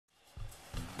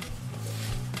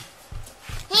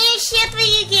What's up with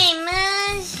you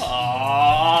gamers?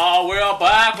 Oh, we're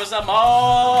back with some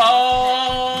more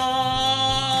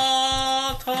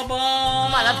Turbo. Come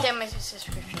on, update my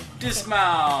subscription.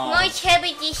 Dismount. More Turbo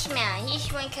Dismount.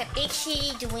 Here's one called Big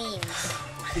City Dreams.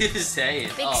 What are you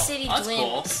saying? Big City that's Dreams.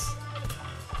 Cool.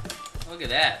 Look at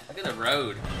that. Look at the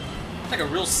road. It's like a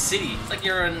real city. It's like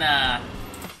you're in,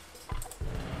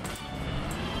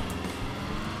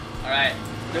 Alright,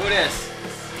 do this.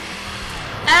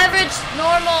 Average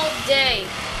normal day.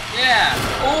 Yeah.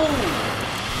 Oh.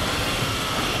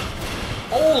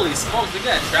 Holy smokes, look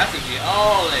at that traffic here.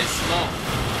 Holy smoke.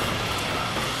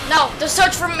 No, the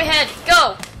search for my head.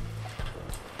 Go.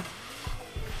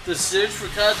 The search for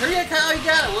cars. Hurry up, Kyle, you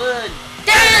got it. Wood.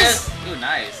 There it is. Ooh,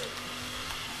 nice.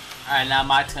 Alright, now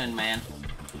my turn, man.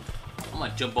 I'm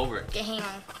gonna jump over it. Okay, hang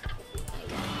on.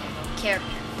 Character.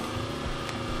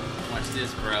 Watch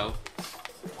this, bro.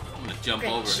 I'm gonna jump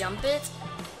over it. Jump it?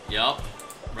 Yup.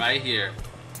 Right here.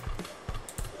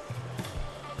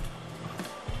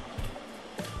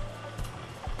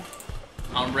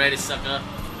 I'm ready, sucker.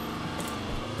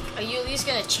 Are you at least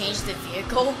gonna change the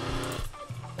vehicle?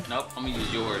 Nope, I'm gonna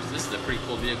use yours. This is a pretty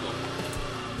cool vehicle.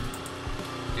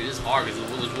 Dude, this is hard because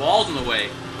there's walls in the way.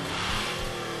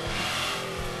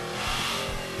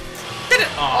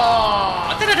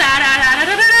 Oh!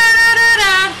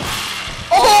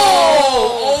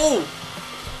 Oh!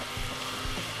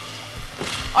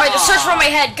 Alright, the search for my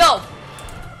head, go!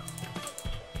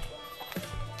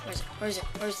 Where's it?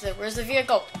 Where's the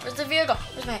vehicle? Where's the vehicle?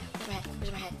 Where's my head? Where's my head?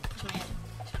 Where's my head? Where's my head?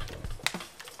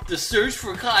 The search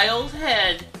for Kyle's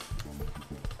head.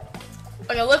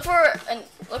 Okay, look for I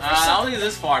don't think it's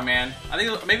this far, man. I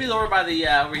think maybe lower by the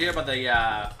over here by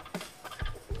the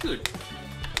dude.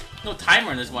 No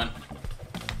timer in this one.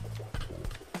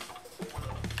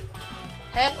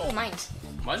 Head? Oh, mines.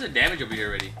 Why is there damage over here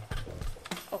already?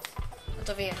 Oh, what's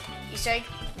over here? Easter egg?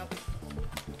 Nope.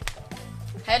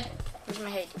 Head? Where's my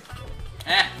head?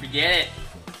 Forget it.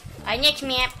 Alright, next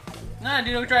map. Nah,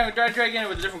 dude, we try again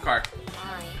with a different car.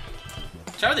 Alright.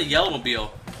 Try with the yellow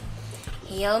mobile.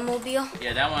 Yellowmobile?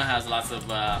 Yeah, that one has lots of see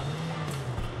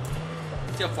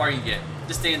how far you can get.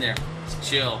 Just stay in there. Just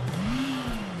chill.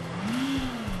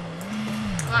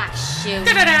 Ah, shoot.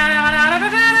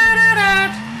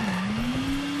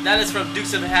 That is from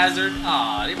Dukes of Hazzard.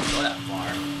 Aw, they didn't go that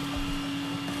far.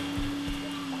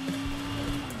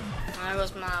 There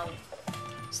goes my...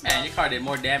 Man, your car did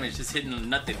more damage just hitting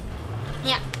nothing.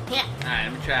 Yeah. Alright,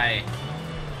 let me try.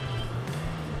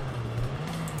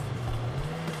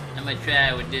 I'm gonna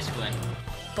try with this one.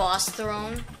 Boss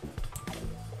throne.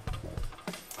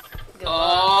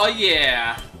 Oh,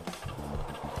 yeah.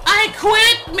 I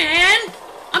quit, man!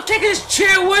 I'm taking this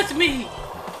chair with me!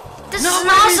 This is an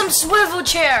awesome swivel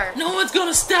chair! No one's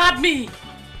gonna stop me!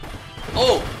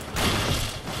 Oh!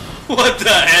 What the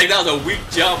heck? That was a weak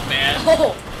jump, man.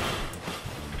 Oh!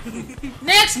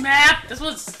 Next map! This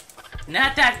was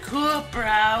not that cool,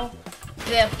 bro.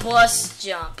 The bus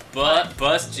jump.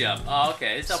 Bus jump. Oh,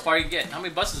 okay. This is how far you get. How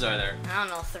many buses are there? I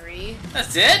don't know, 3?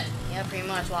 That's it? Yeah, pretty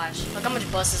much. Watch. Look how much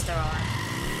buses there are.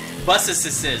 Buses.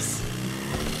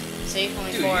 See?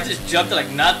 Only Dude, 4. you just jumped like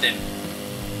nothing.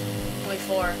 Only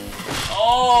 4.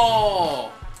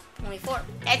 Oh! Only 4.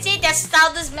 That's it. That's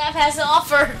all this map has to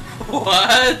offer.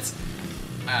 What?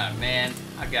 Ah, man.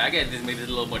 Okay, I gotta make this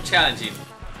a little more challenging.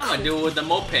 I'm gonna do it with the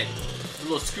moped. The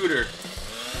little scooter.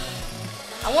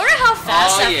 I wonder how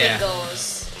fast that yeah. thing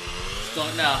goes. It's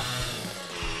going now.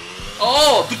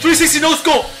 Oh! The 360 no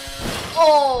scope!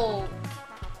 Oh!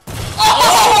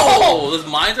 Oh! There's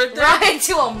mines right there? Right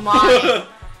into a mine.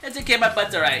 It's okay, my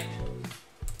butt's alright.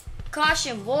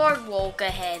 Caution, boardwalk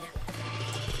ahead.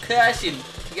 Caution.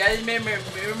 You guys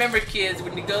remember kids,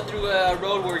 when you go through a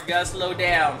road where you gotta slow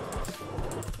down.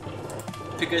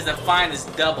 Because the fine is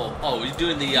double. Oh, he's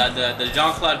doing the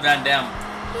Jean-Claude Van Damme.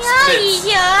 Splits.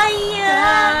 Yeah.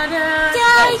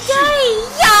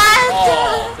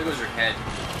 Oh, there goes your head.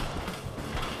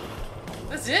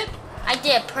 That's it? I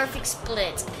did a perfect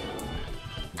split.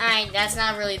 Alright, that's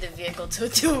not really the vehicle to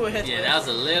do it. Yeah, that was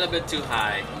a little bit too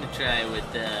high. I'm gonna try with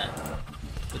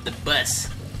the bus.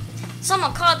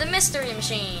 Someone called the mystery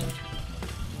machine.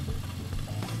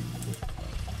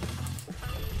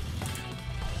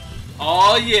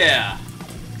 Oh yeah,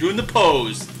 doing the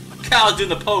pose. Kyle's doing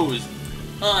the pose.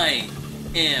 I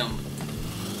am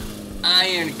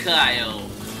Iron Kyle.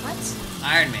 What?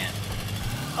 Iron Man.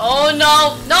 Oh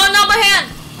no! No, my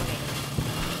hand!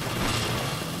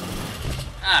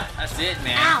 Ah, that's it,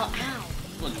 man. Ow.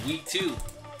 This one's weak too.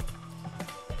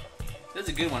 That's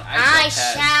a good one. I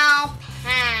shall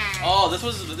pass. Oh, this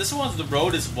one's the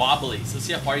road is wobbly, so let's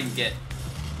see how far you can get.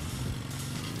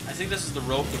 I think this is the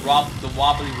road, the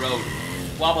wobbly road.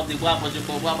 Wobbly.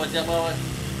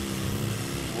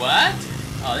 What?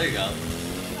 Oh, there you go.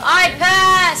 I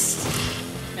passed!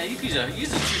 Man, you use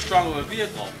too strong of a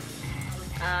vehicle.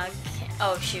 Okay.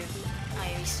 Oh, shoot.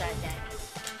 I restarted that.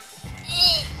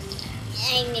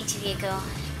 I need to vehicle.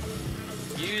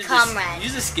 Comrade.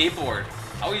 Use a skateboard.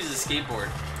 I would use a skateboard.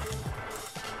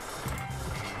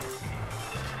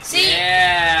 See?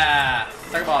 Yeah!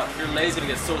 Talk about your leg's gonna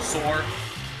get so sore.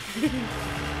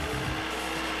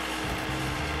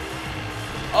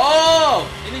 Oh!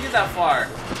 You didn't get that far.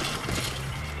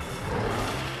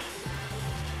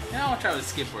 Now I'll try with a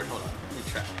skateboard. Hold on. Let me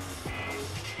try.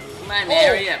 Come on, man.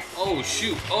 Hurry up. Oh,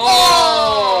 shoot.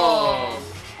 Oh!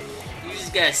 You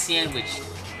just got sandwiched.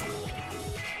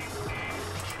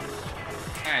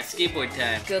 Alright, skateboard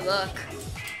time. Good luck.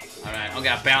 Alright, I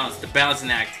got balance. The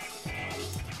balancing act.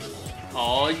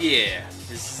 Oh, yeah.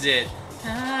 This is it.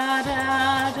 Da,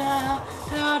 da, da,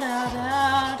 da, da,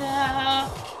 da,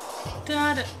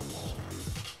 da, da.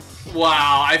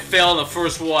 Wow, I failed the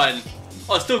first one.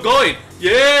 Oh, it's still going.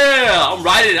 Yeah! I'm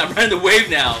riding the wave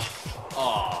now.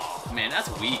 Oh, man, that's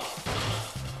weak.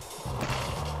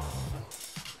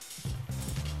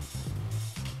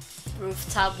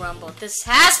 Rooftop rumble. This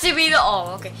has to be the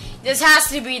okay. This has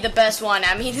to be the best one.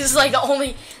 I mean, this is like the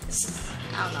only.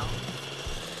 I don't know.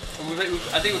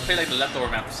 I think we played like the leftover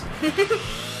maps.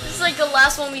 This is like the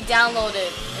last one we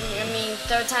downloaded. I mean,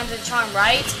 third time's the charm,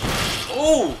 right?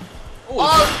 Oh!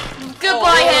 Oh,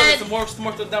 goodbye, head. There's more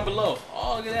stuff down below.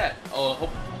 Oh, look at that. Oh,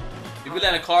 hope. If we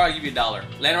land a car, I'll give you $1.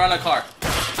 Land around a car.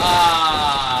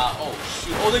 Ah! Oh,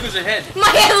 shoot. Oh, there goes your head. My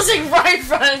head was like right in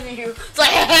front of you. It's like,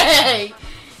 hey!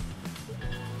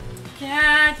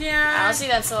 Yeah. I don't see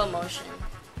that slow motion.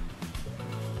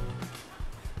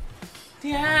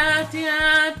 You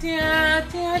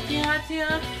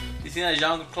see that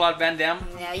Jean-Claude Van Damme?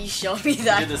 Yeah, you showed me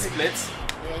that. Did the splits?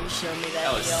 Yeah, you showed me that.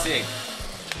 That was sick.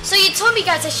 So you told me,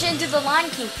 guys, I shouldn't do the Lion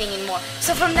King thing anymore.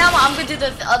 So from now on, I'm gonna do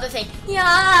the other thing.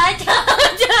 Yeah.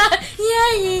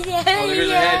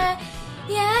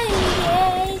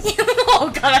 Oh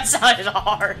god, that sounded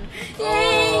hard.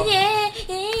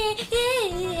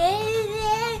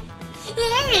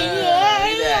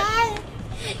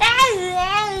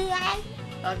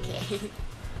 Okay.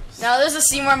 Now there's a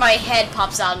scene where my head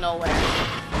pops out of nowhere.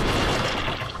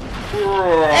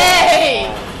 Hey!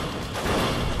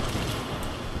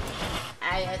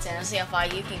 Let's see how far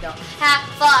you can go. How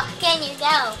far can you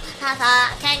go? How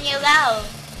far can you go?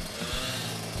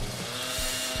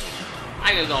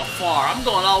 I gotta go far. I'm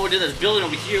going all the way to this building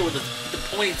over here with the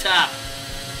pointy top.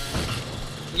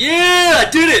 Yeah, I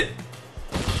did it!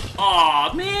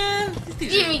 Aw, man. You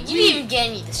didn't even get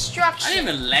any destruction. I didn't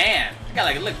even land. I got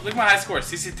like, look at my high score,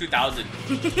 62,000.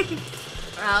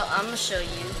 I'm gonna show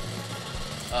you.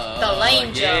 The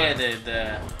lane jump. Yeah,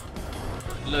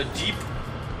 the little Jeep.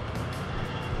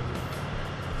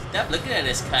 Stop looking at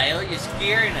us, Kyle. You're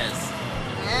scaring us.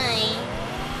 Hi.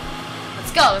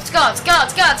 Let's go.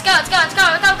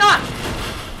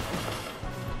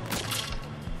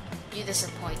 You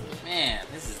disappoint me. Man,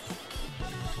 this is...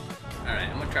 Alright,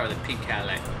 I'm gonna try with the pink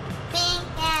Cadillac. Pink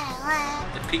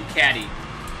Cadillac. The pink caddy.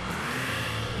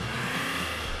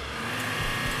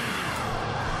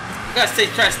 You gotta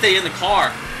try to stay in the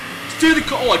car. Stay in the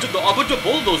car. Oh, I jumped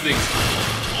both of those things.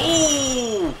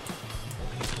 Oh!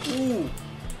 Ooh.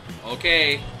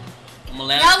 Okay. I'm gonna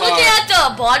land now the car. looking at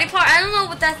the body part, I don't know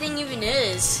what that thing even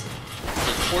is. It's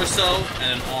a torso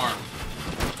and an arm.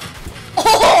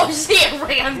 Oh, see it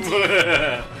rammed.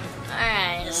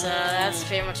 Alright, so that's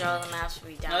pretty much all the maps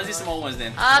we downloaded. Now let's do some old ones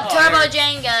then. Turbo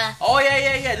Jenga. Oh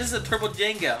yeah. This is a Turbo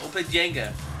Jenga. We'll play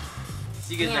Jenga.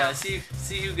 So you can see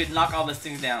who can knock all these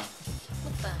things down.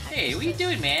 What the heck? Hey, what are you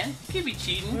doing, man? You could be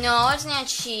cheating. No, it's not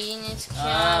cheating. It's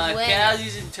called winning. Cal's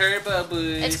using turbo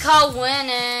boost. It's called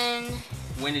winning.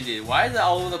 Winning it. Why is that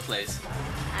all over the place? I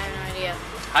have no idea.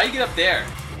 How you get up there?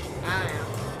 I don't know.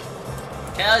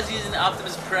 Cal's using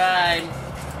Optimus Prime.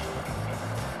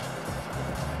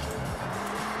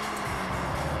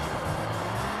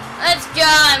 Let's go.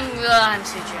 I'm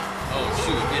too drunk. Oh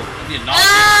shoot! It'd be a knock.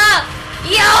 Ah!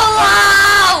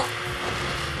 YOLO!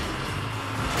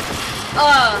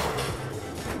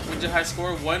 What's your high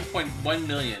score? 1.1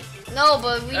 million. No,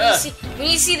 but we need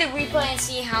to see the replay and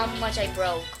see how much I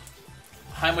broke.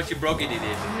 How much you broke it, idiot.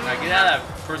 Alright, get out of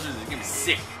that person. Get me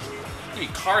sick. Get me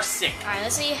car sick. Alright,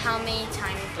 let's see how many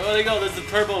times. Oh, there you go. There's the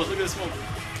turbos. Look at the smoke.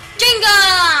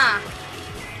 Jenga!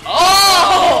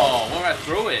 Oh! Where I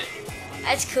throw it?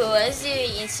 That's cool. Let's do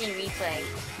an instant replay.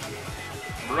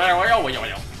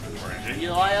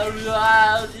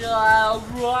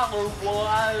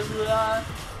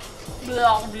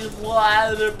 Blah, blah,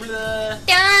 blah, blah.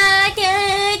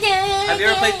 Have you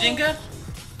ever played Jenga?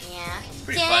 Yeah. It's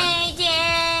pretty fun.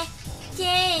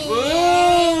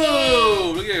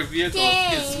 Whoa! Look at your vehicle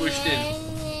get smushed in.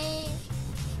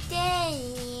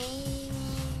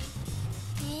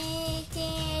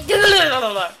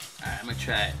 Alright, I'm gonna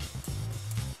try it.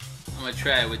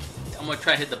 I'm gonna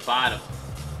try to hit the bottom.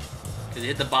 Cause you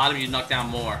hit the bottom, you knock down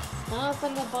more. No,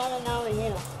 from the bottom over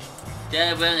here.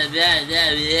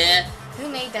 Who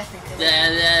made that thing?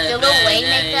 Did Lil Wayne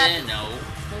make that? No.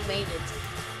 Who made it?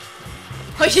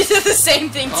 Oh, you did the same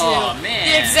thing too. Oh man.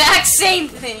 The exact same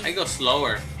thing. I go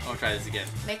slower. I'll try this again.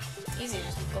 Make it easier.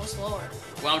 Just go slower.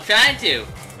 Well, I'm trying to.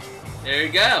 There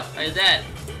you go. Like that.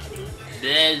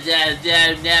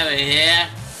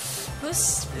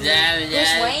 Who's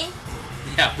Wayne?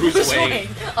 Yeah, Bruce Wayne.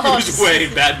 Oh, Bruce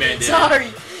Wayne, Batman did.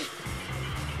 Sorry.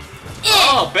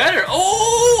 Oh, better.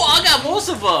 Oh, I got most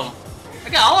of them. I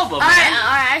got all of them. Alright,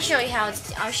 I'll show you how.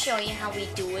 I'll show you how we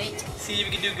do it. See if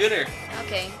you can do gooder.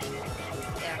 Okay.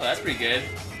 Oh, that's pretty good.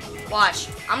 Watch.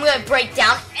 I'm gonna break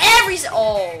down every.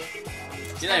 Oh.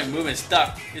 You're not even moving. It's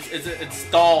stuck. It's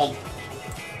stalled.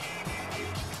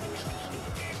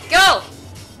 Go.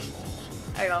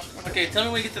 There you go. Okay, tell me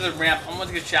when you get to the ramp. I'm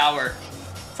gonna take a shower.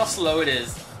 That's how slow it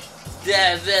is.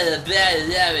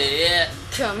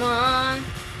 Come on.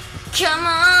 Come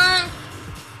on.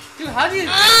 Dude, how do you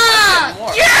get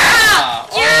more? Yeah!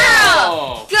 Yeah!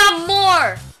 Oh. Got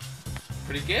more.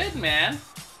 Pretty good, man.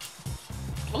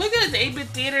 Well, look at this 8-bit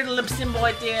theater lip sync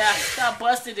boy there. Stop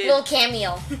busted it. Little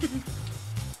cameo.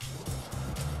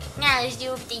 Now let's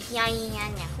do the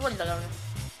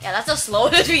yeah, that's how slow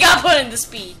it is. We got put in the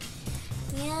speed.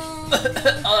 Oh,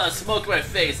 that smoke in my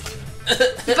face.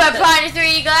 You better put on your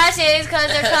 3D glasses because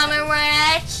they're coming right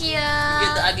at you.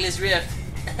 Get the Oculus Rift.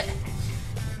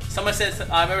 Someone said,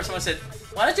 I remember someone said,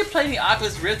 why don't you play the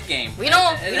Oculus Rift game? We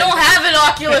don't have an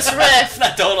Oculus Rift.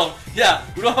 I told him, yeah,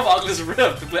 we don't have Oculus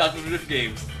Rift to play Oculus Rift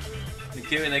games. The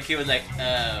kid was like,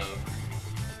 oh.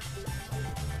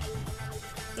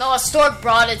 No, a stork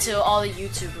brought it to all the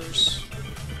YouTubers.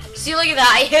 See, look at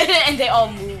that. I hit it and they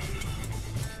all moved.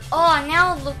 Oh,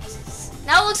 now it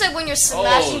looks like when you're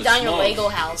smashing down your Lego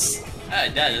house. Oh,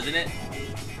 it does, doesn't it?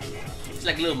 It's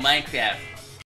like a little Minecraft.